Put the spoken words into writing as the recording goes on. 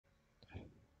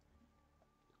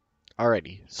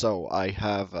Alrighty, so I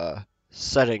have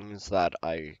settings that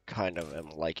I kind of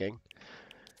am liking.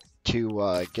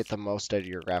 To get the most out of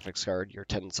your graphics card, your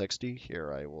 1060,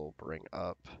 here I will bring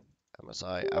up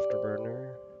MSI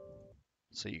Afterburner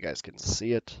so you guys can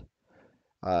see it.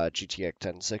 GTX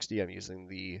 1060, I'm using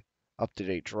the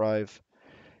up-to-date drive,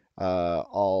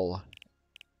 all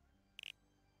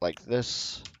like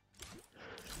this.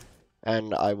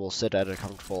 And I will sit at a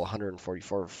comfortable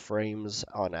 144 frames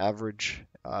on average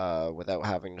without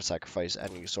having to sacrifice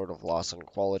any sort of loss in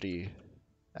quality.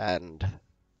 And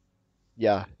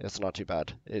yeah, it's not too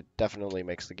bad. It definitely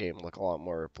makes the game look a lot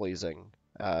more pleasing,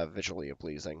 visually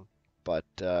pleasing. But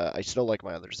I still like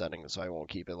my other settings, so I won't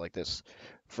keep it like this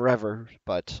forever.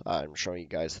 But I'm showing you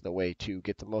guys the way to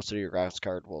get the most out of your graphics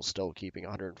card while still keeping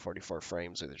 144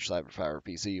 frames with your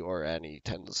CyberPowerPC or any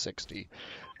 1060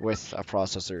 with a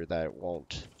processor that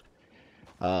won't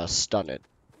stun it.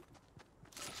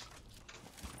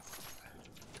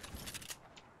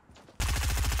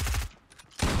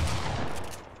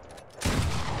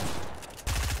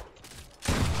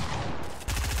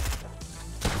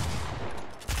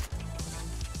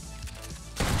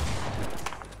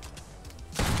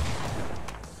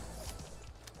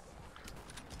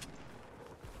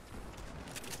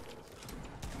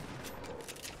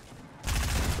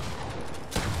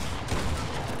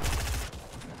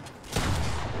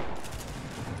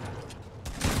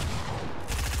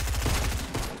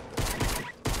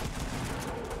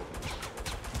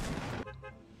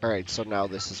 Alright, so now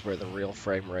this is where the real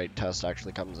frame rate test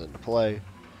actually comes into play.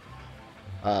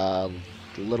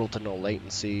 Little to no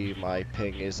latency. My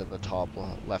ping is in the top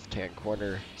left-hand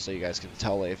corner, so you guys can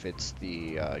tell if it's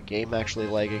the game actually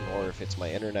lagging or if it's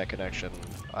my internet connection.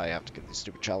 I have to get these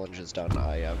stupid challenges done.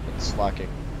 I have been slacking.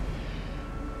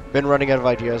 Been running out of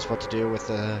ideas what to do with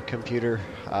the computer.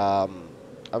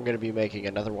 I'm going to be making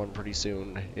another one pretty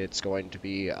soon. It's going to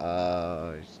be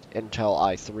Intel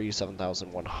i3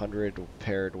 7100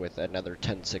 paired with another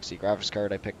 1060 graphics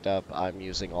card I picked up. I'm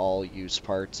using all used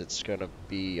parts. It's going to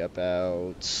be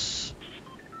about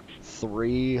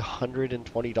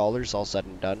 $320 all said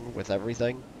and done with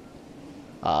everything.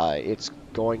 It's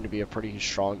going to be a pretty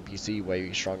strong PC,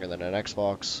 way stronger than an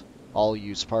Xbox. All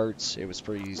used parts. It was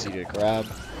pretty easy to grab.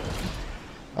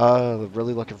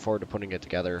 Really looking forward to putting it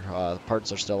together. The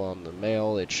parts are still on the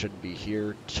mail. It should be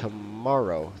here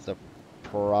tomorrow. The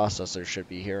processor should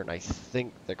be here, and I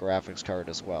think the graphics card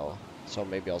as well. So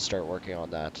maybe I'll start working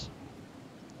on that.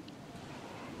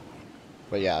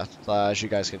 But yeah, as you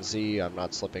guys can see, I'm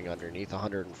not slipping underneath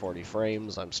 140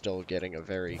 frames. I'm still getting a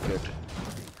very good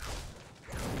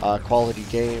quality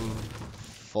game,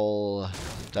 full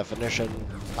definition.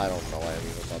 I don't know why I'm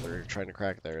even bothered trying to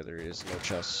crack there. There is no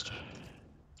chest.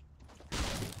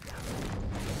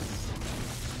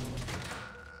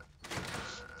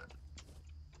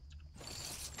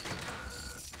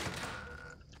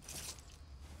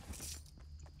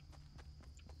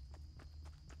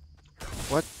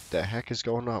 What the heck is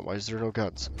going on? Why is there no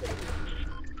guns?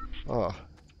 Oh.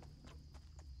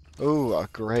 Ooh, a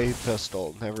gray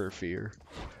pistol. Never fear.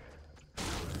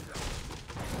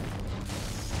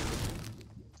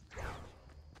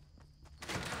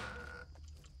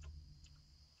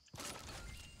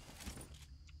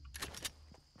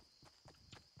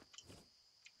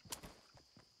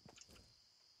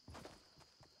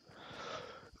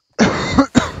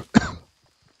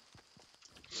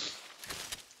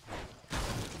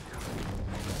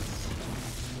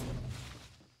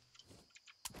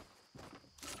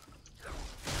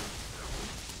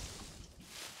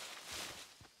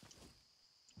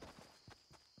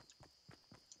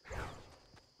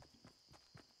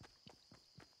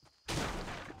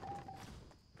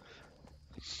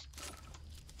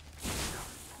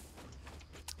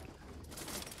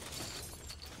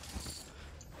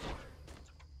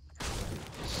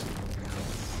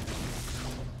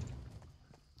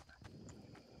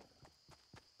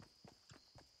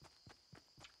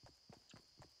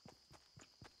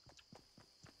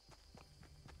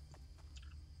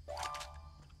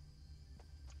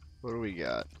 What do we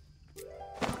got?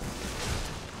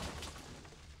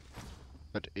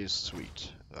 That is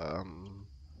sweet.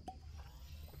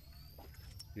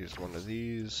 Use one of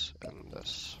these and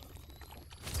this.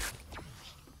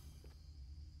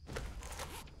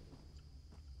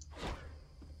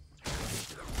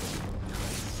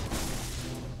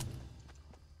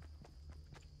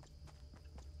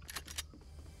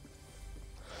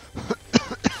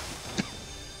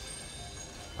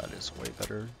 That is way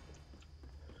better.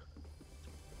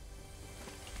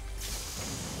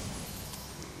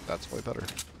 That's way better.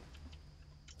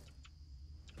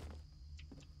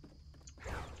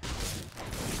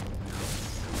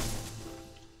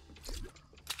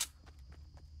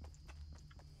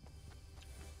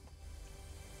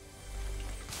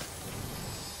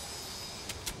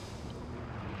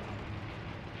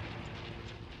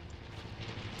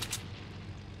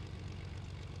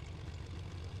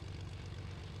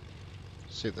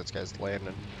 See, this guy's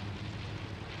landing.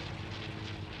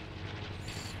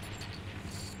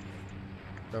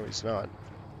 No, he's not.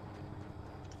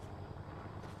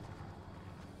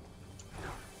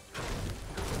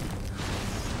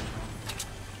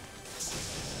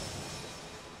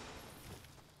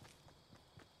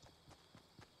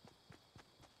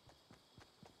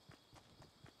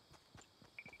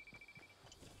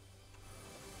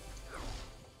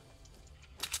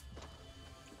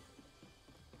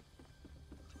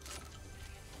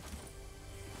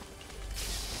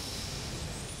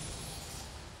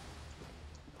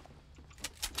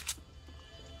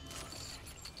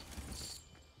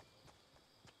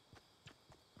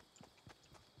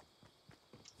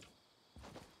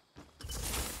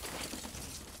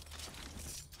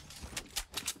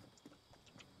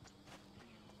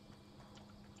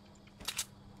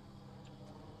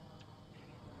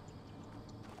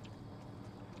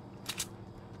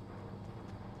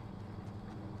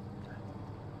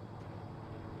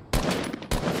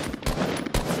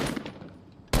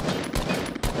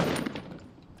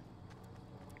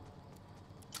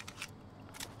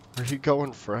 Where you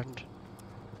going, friend?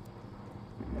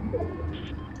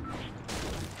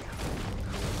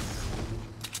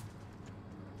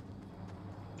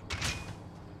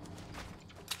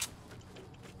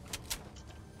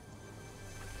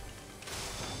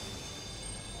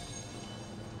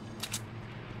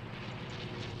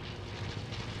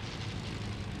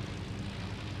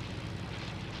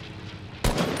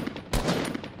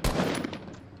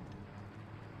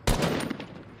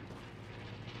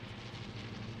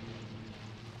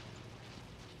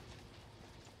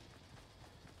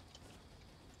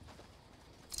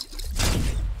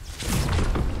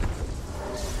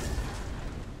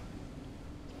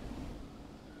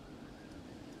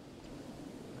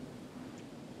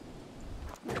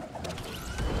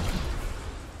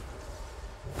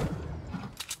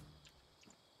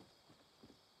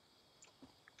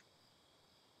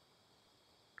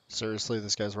 Seriously,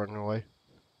 this guy's running away.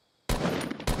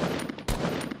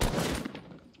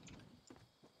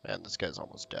 Man, this guy's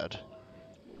almost dead.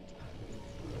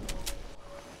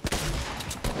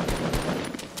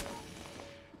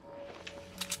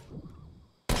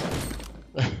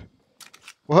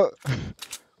 What?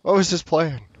 What was his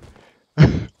plan?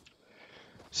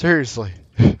 Seriously.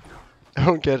 I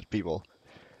don't get it, people.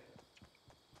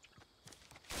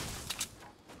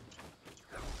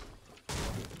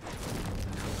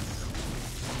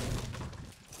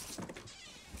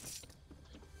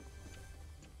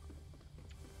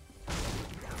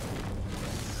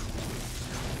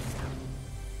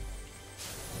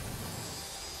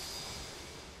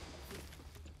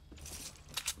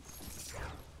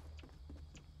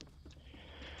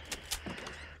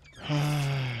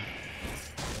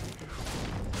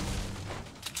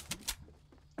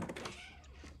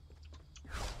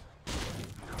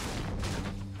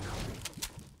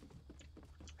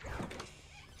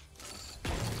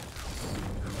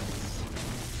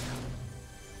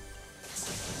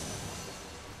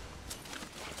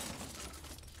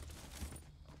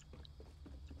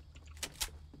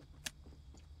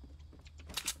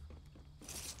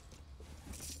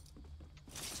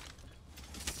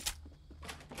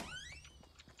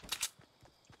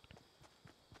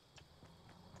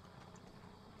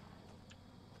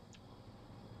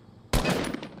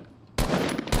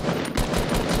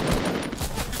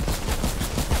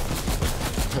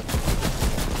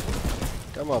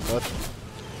 Come on, bud.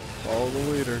 Follow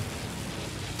the leader.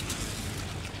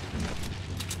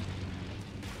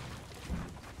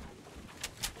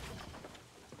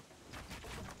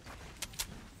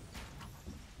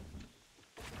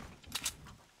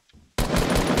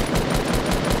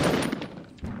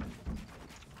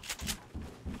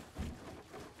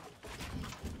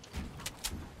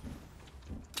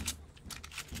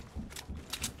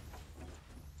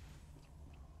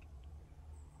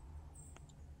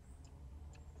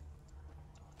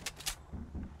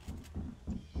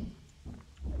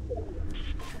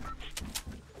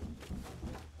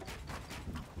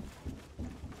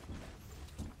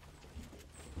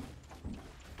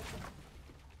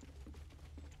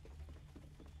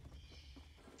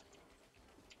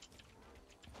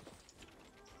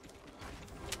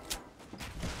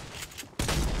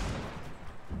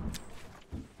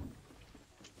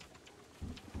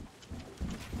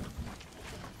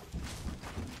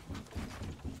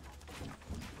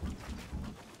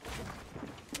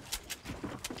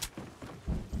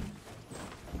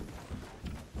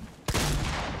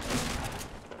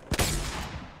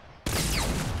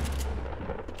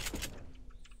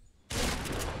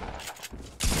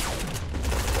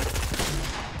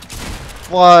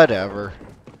 Whatever.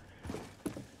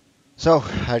 So,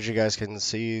 as you guys can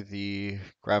see, the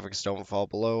graphics don't fall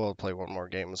below. I'll play one more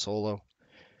game of solo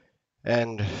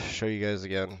and show you guys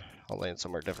again. I'll land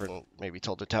somewhere different, maybe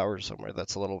Tilted Towers, somewhere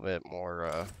that's a little bit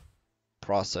more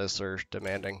processor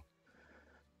demanding.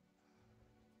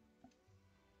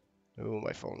 Ooh,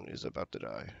 my phone is about to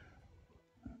die.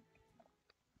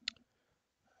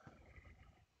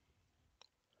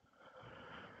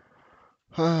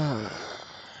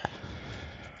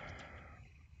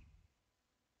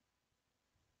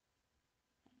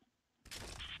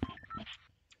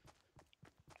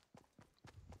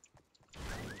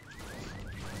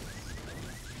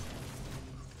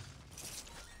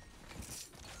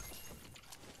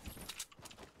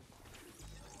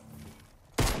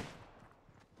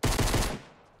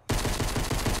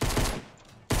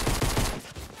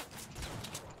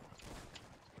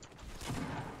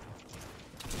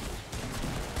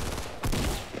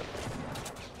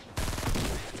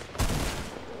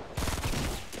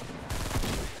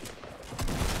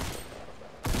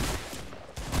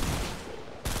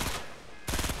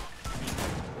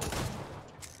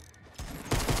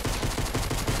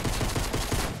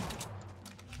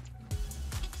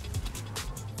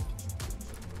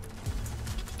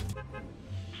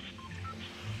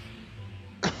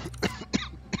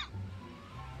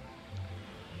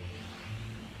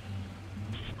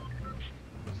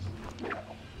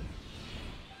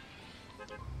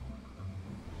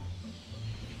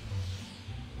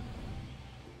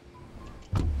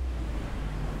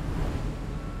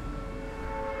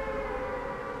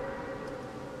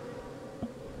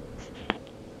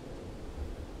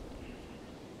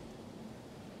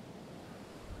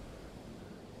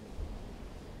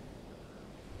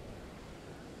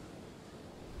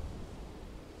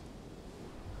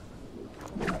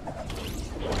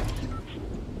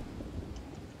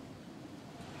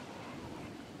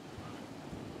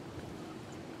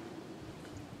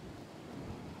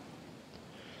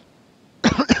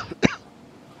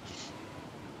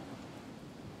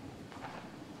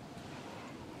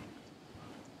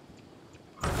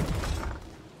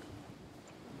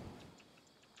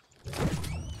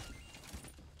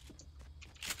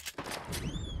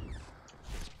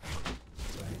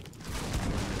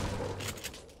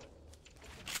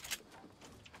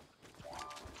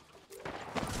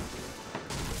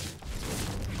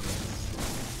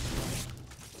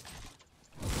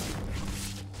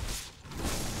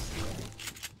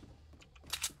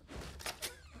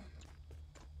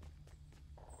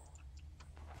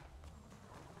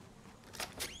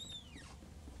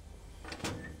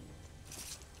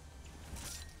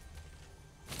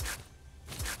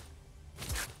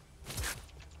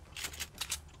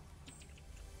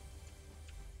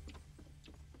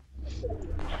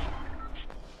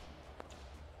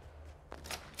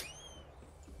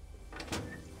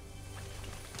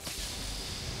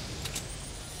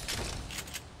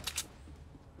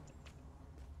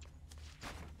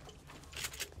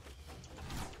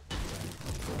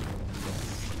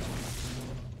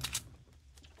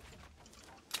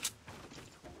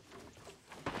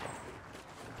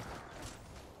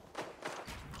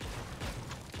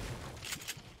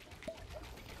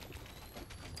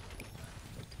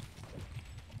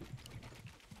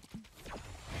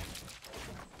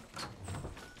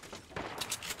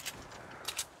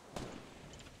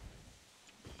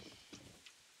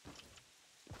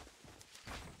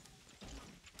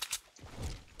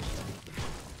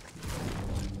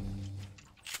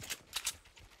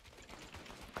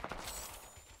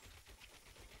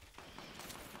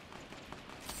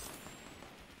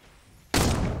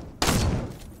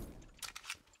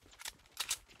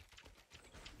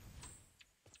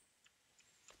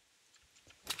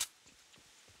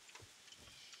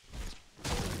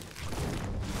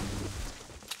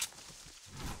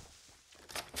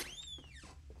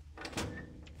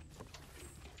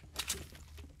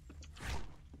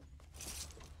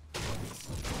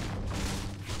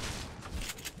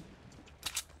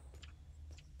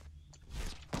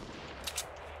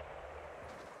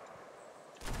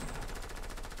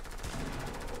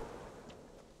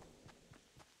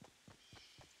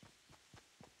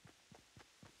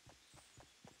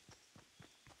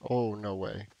 Oh, no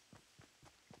way.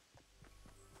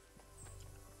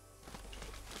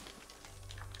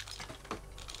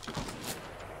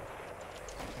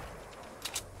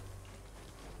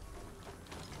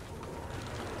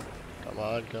 Come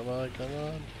on, come on, come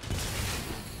on.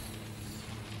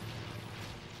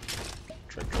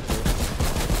 Trick.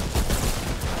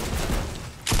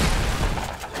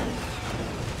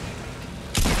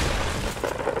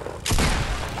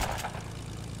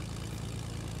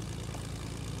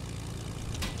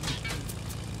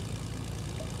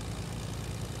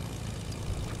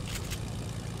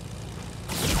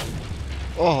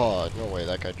 Oh, no way,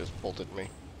 that guy just bolted me.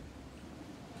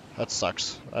 That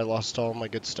sucks. I lost all my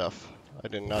good stuff. I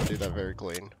did not do that very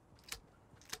clean.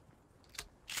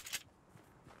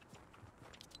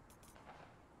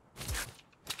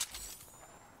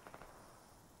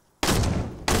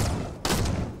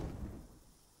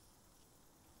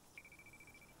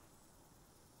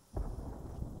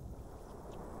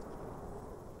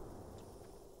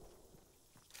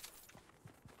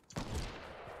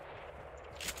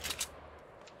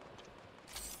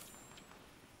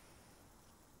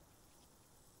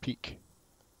 Peek.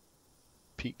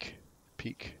 Peek.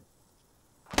 Peek.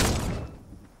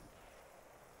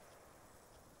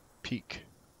 Peek.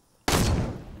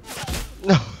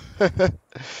 No!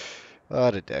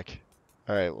 What a dick.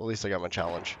 Alright, well, at least I got my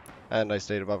challenge. And I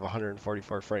stayed above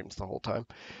 144 frames the whole time.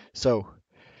 So,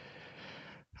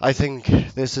 I think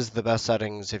this is the best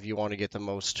settings if you want to get the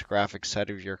most graphics out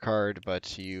of your card,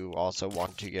 but you also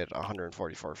want to get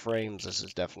 144 frames. This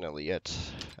is definitely it.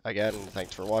 Again,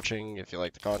 thanks for watching. If you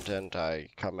like the content, I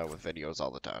come out with videos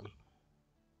all the time.